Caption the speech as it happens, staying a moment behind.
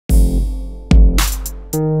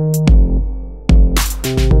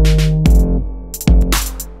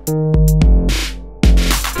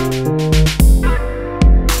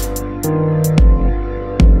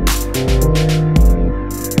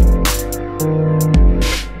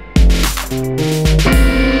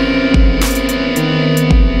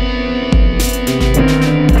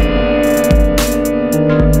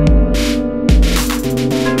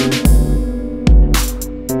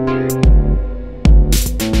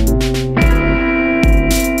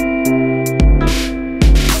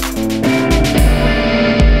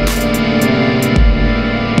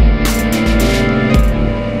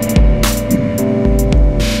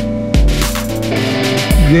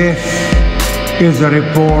This is a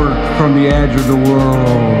report from the edge of the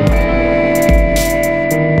world.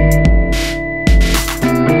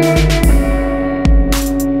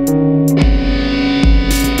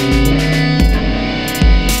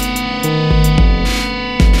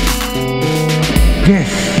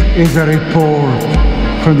 This is a report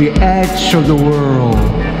from the edge of the world.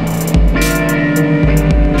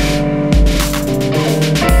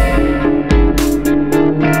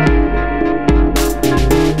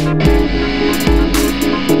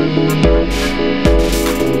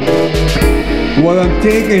 What I'm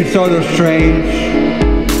thinking is sort of strange.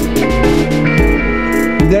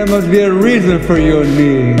 There must be a reason for you and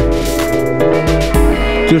me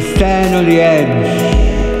to stand on the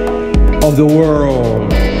edge of the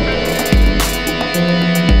world.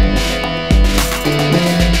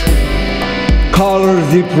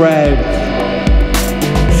 Colors deep red,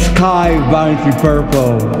 sky violently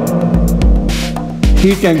purple,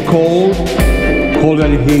 heat and cold, cold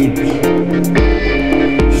and heat.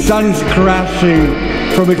 Sun is crashing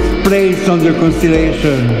from its place under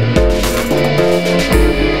constellation.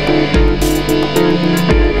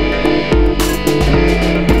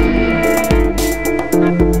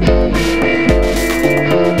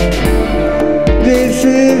 This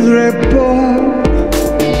is report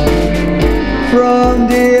from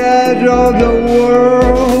the edge of the world.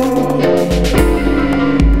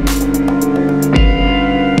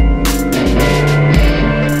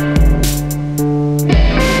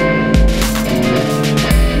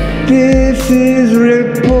 This is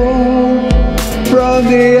report from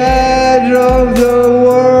the edge of the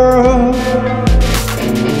world.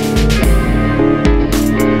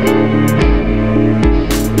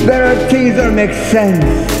 There are things that make sense.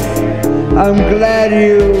 I'm glad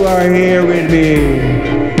you are here with me.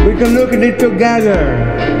 We can look at it together.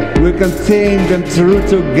 We can think them through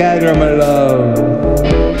together, my love.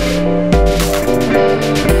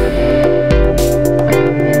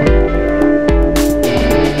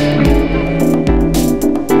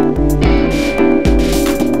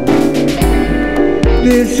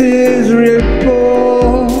 This is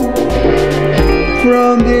report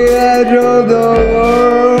from the edge of the world.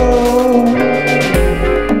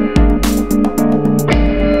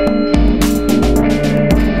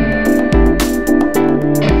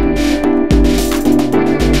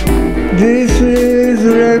 This is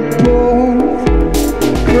report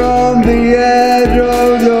from the edge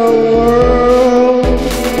of the world.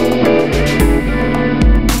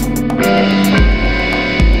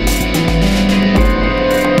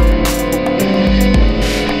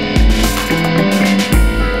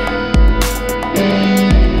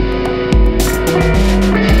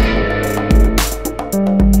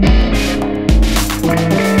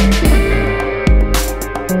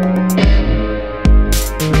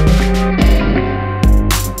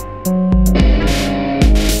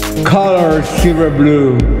 Color silver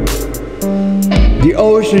blue, the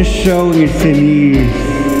ocean showing its ease.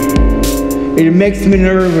 It makes me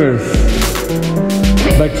nervous,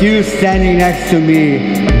 but you standing next to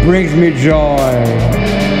me brings me joy.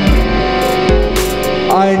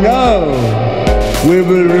 I know we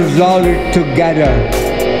will resolve it together.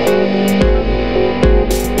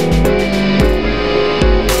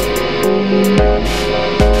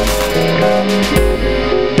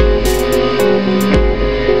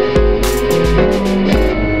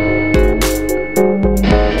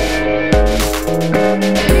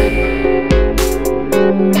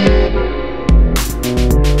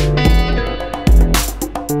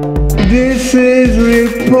 This is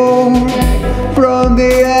report from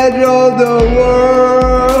the edge of the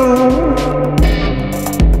world.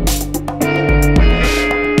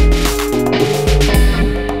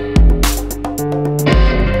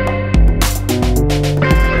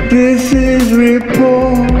 This is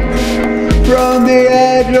report from the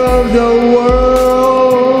edge of the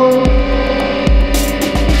world.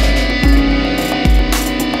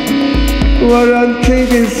 What I'm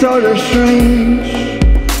thinking is sort of strange.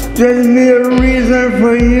 There's me a reason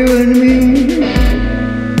for you and me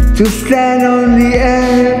to stand on the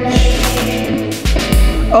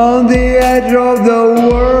edge of the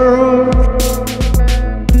world.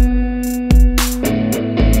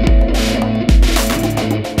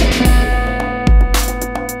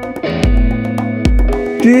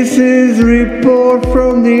 This is a report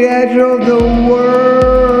from the edge of the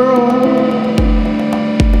world.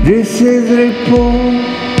 This is a report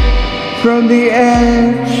from the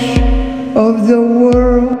edge of the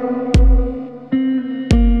world.